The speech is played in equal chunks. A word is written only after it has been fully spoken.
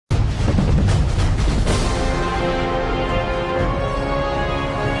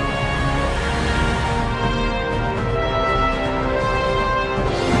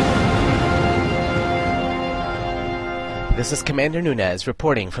This is Commander Nunez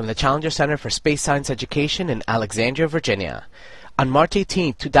reporting from the Challenger Center for Space Science Education in Alexandria, Virginia. On March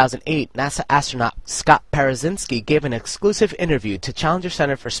 18, 2008, NASA astronaut Scott Parazynski gave an exclusive interview to Challenger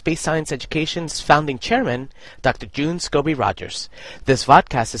Center for Space Science Education's founding chairman, Dr. June Scobie Rogers. This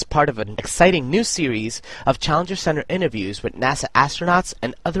vodcast is part of an exciting new series of Challenger Center interviews with NASA astronauts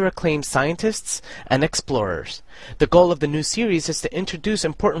and other acclaimed scientists and explorers. The goal of the new series is to introduce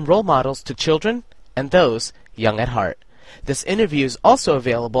important role models to children and those young at heart. This interview is also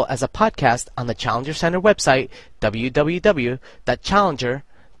available as a podcast on the Challenger Center website,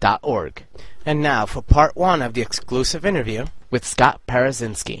 www.challenger.org. And now for part one of the exclusive interview with Scott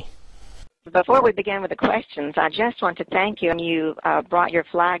Parazynski. Before we begin with the questions, I just want to thank you. You brought your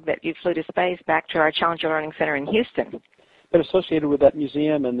flag that you flew to space back to our Challenger Learning Center in Houston. Been associated with that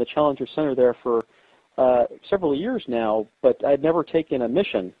museum and the Challenger Center there for several years now, but I'd never taken a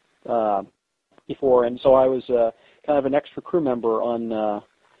mission before, and so I was kind of an extra crew member on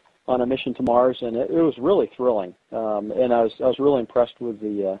a mission to Mars, and it was really thrilling. And I was really impressed with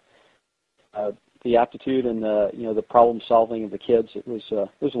the aptitude and the problem solving of the kids. It was a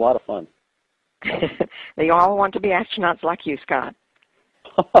lot of fun. They all want to be astronauts like you, Scott.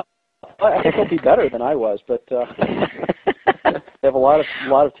 I think they'll be better than I was, but they have a lot of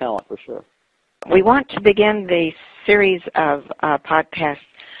talent for sure. We want to begin the series of podcast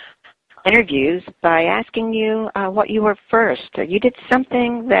interviews by asking you what you were first. You did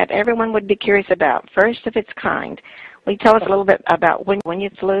something that everyone would be curious about, first of its kind. Will you tell us a little bit about when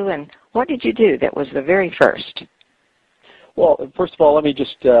you flew and what did you do that was the very first? Well, first of all, let me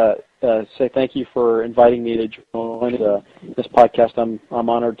just say thank you for inviting me to join this podcast. I'm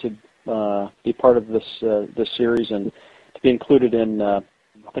honored to be part of this series and to be included in the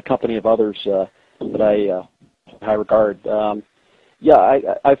company of others that I regard.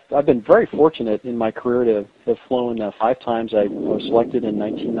 I've been very fortunate in my career to have flown 5 times. I was selected in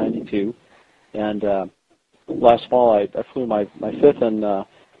 1992, and last fall I flew my 5th and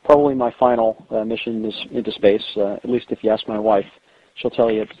probably my final mission into space. At least if you ask my wife, she'll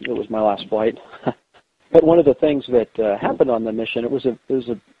tell you it was my last flight. But one of the things that happened on the mission, it was an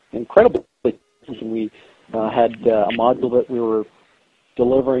incredible. We had a module that we were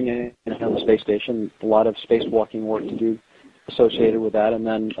delivering on the space station. A lot of spacewalking work to do associated with that, and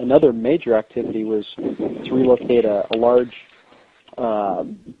then another major activity was to relocate a large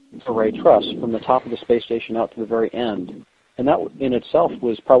array truss from the top of the space station out to the very end, and that in itself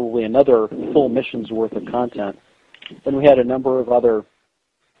was probably another full mission's worth of content. Then we had a number of other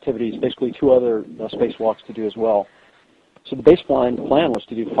activities, basically 2 other spacewalks to do as well. So the baseline plan was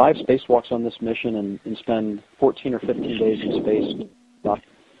to do 5 spacewalks on this mission and spend 14 or 15 days in space off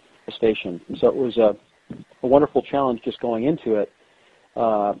the station. So it was a wonderful challenge just going into it.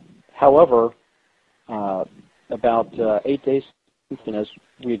 However, about 8 days as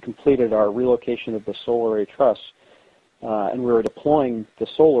we had completed our relocation of the solar array truss, and we were deploying the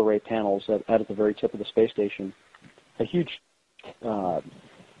solar array panels at the very tip of the space station, a huge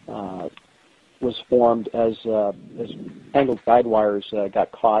was formed as tangled guide wires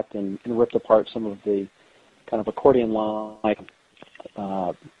got caught and ripped apart some of the kind of accordion-like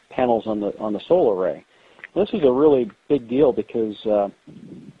panels on the solar array. This was a really big deal because the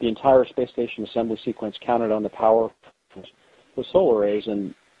entire space station assembly sequence counted on the power of the solar arrays,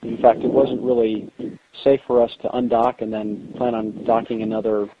 and in fact it wasn't really safe for us to undock and then plan on docking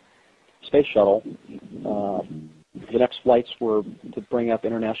another space shuttle. The next flights were to bring up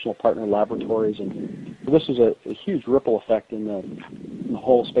international partner laboratories, and this was a huge ripple effect in the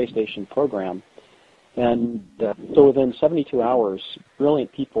whole space station program. And so within 72 hours,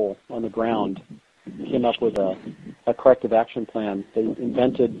 brilliant people on the ground came up with a corrective action plan. They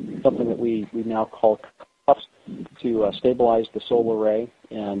invented something that we now call cups to stabilize the solar array,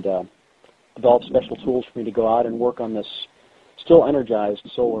 and developed special tools for me to go out and work on this still energized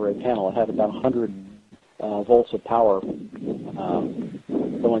solar array panel. It had about 100 volts of power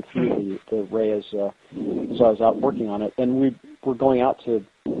going through the array as I was out working on it. And we were going out to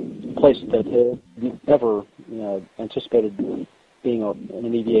a place that had never anticipated being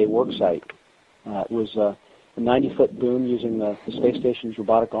an EVA work site. It was a 90-foot boom using the space station's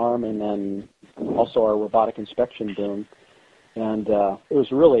robotic arm, and then also our robotic inspection boom. And it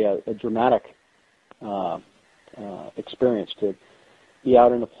was really a dramatic experience to be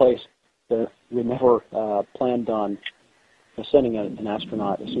out in a place that we never planned on sending a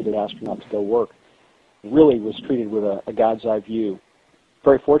suited astronaut to go work. It really was treated with a God's eye view.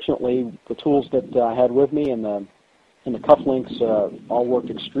 Very fortunately, the tools that I had with me and the cufflinks all worked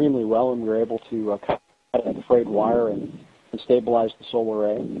extremely well, and we were able to cut the frayed wire and stabilize the solar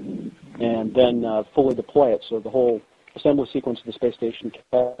array, and then fully deploy it. So the whole assembly sequence of the space station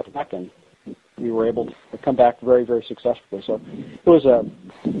kept back, and we were able to come back very, very successfully. So it was,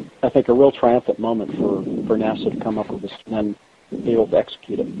 I think, a real triumphant moment for NASA to come up with this and then be able to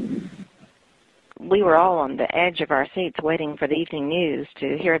execute it. We were all on the edge of our seats waiting for the evening news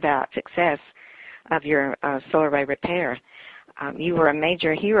to hear about success of your solar array repair. You were a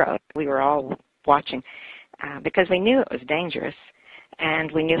major hero. We were all watching because we knew it was dangerous,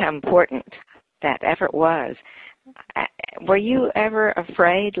 and we knew how important that effort was. Were you ever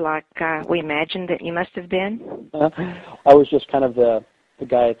afraid, like we imagined that you must have been? I was just kind of the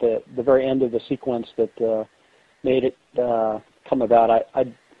guy at the very end of the sequence that made it come about. I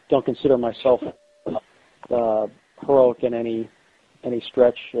don't consider myself heroic in any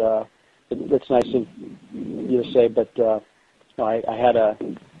stretch. It's nice of you to say, but I had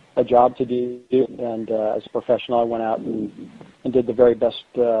a job to do, and as a professional, I went out and did the very best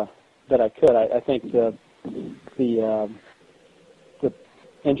that I could. I think the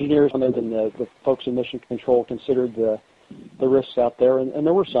engineers and the folks in mission control considered the risks out there, and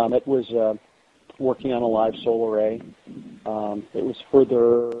there were some. It was working on a live solar array. It was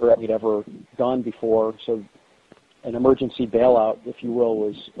further than we'd ever gone before, so an emergency bailout, if you will,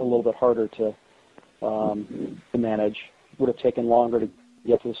 was a little bit harder to manage. Would have taken longer to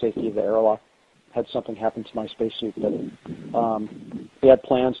get to the safety of the airlock had something happened to my spacesuit. But we had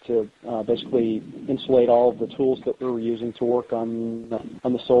plans to basically insulate all of the tools that we were using to work on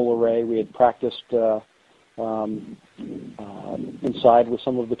the solar array. We had practiced inside with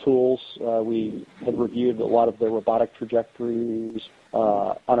some of the tools. We had reviewed a lot of the robotic trajectories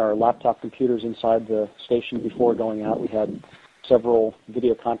on our laptop computers inside the station before going out. We had several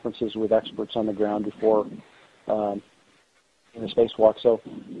video conferences with experts on the ground before in the spacewalk. So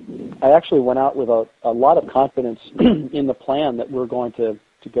I actually went out with a lot of confidence in the plan that we're going to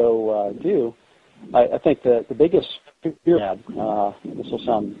go do. I think the biggest fear I had, this will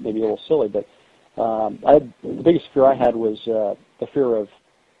sound maybe a little silly, but the biggest fear I had was the fear of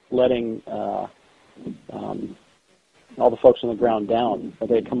letting all the folks on the ground down.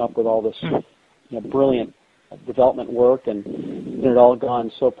 They had come up with all this brilliant development work, and it had all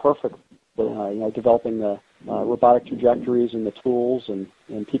gone so perfect. Developing the robotic trajectories and the tools, and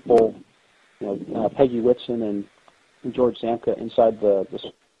people, Peggy Whitson and George Zamka inside the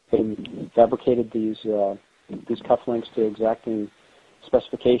fabricated these cufflinks to exacting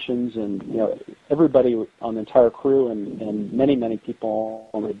specifications, and everybody on the entire crew and many people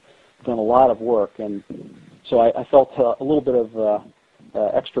had done a lot of work, and so I felt a little bit of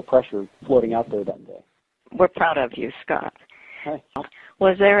extra pressure floating out there that day. We're proud of you, Scott. Hi.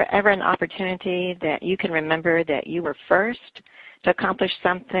 Was there ever an opportunity that you can remember that you were first to accomplish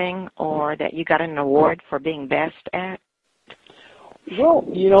something, or that you got an award for being best at? Well,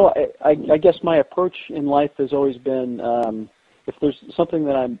 I guess my approach in life has always been, if there's something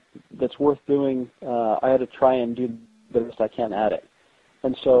that's worth doing, I had to try and do the best I can at it.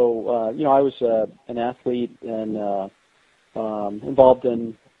 And so, I was an athlete and involved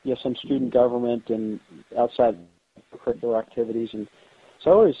in some student government and outside curricular activities, and so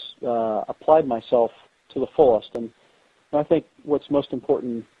I always applied myself to the fullest. And I think what's most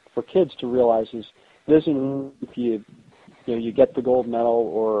important for kids to realize is it isn't if you get the gold medal,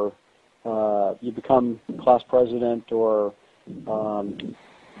 or you become class president, or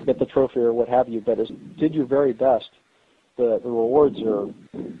get the trophy, or what have you, but did your very best. The rewards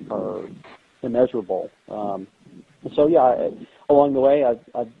are immeasurable. And so along the way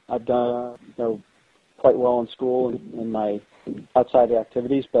I've done quite well in school and in my outside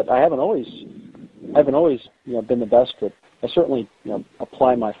activities, but I haven't always been the best at. I certainly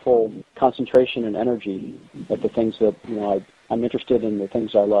apply my full concentration and energy at the things that I'm interested in, the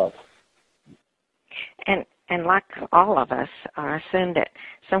things I love. And like all of us, I assume that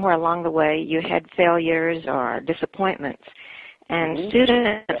somewhere along the way you had failures or disappointments. And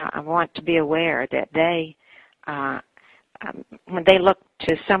students, I want to be aware that they, when they look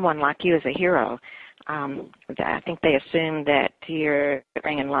to someone like you as a hero, I think they assume that your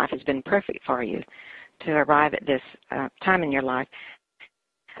ring in life has been perfect for you to arrive at this time in your life.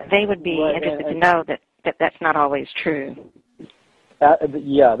 They would be interested to know that that's not always true.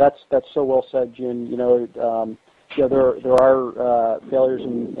 That's so well said, June. There are failures,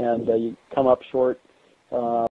 and you come up short.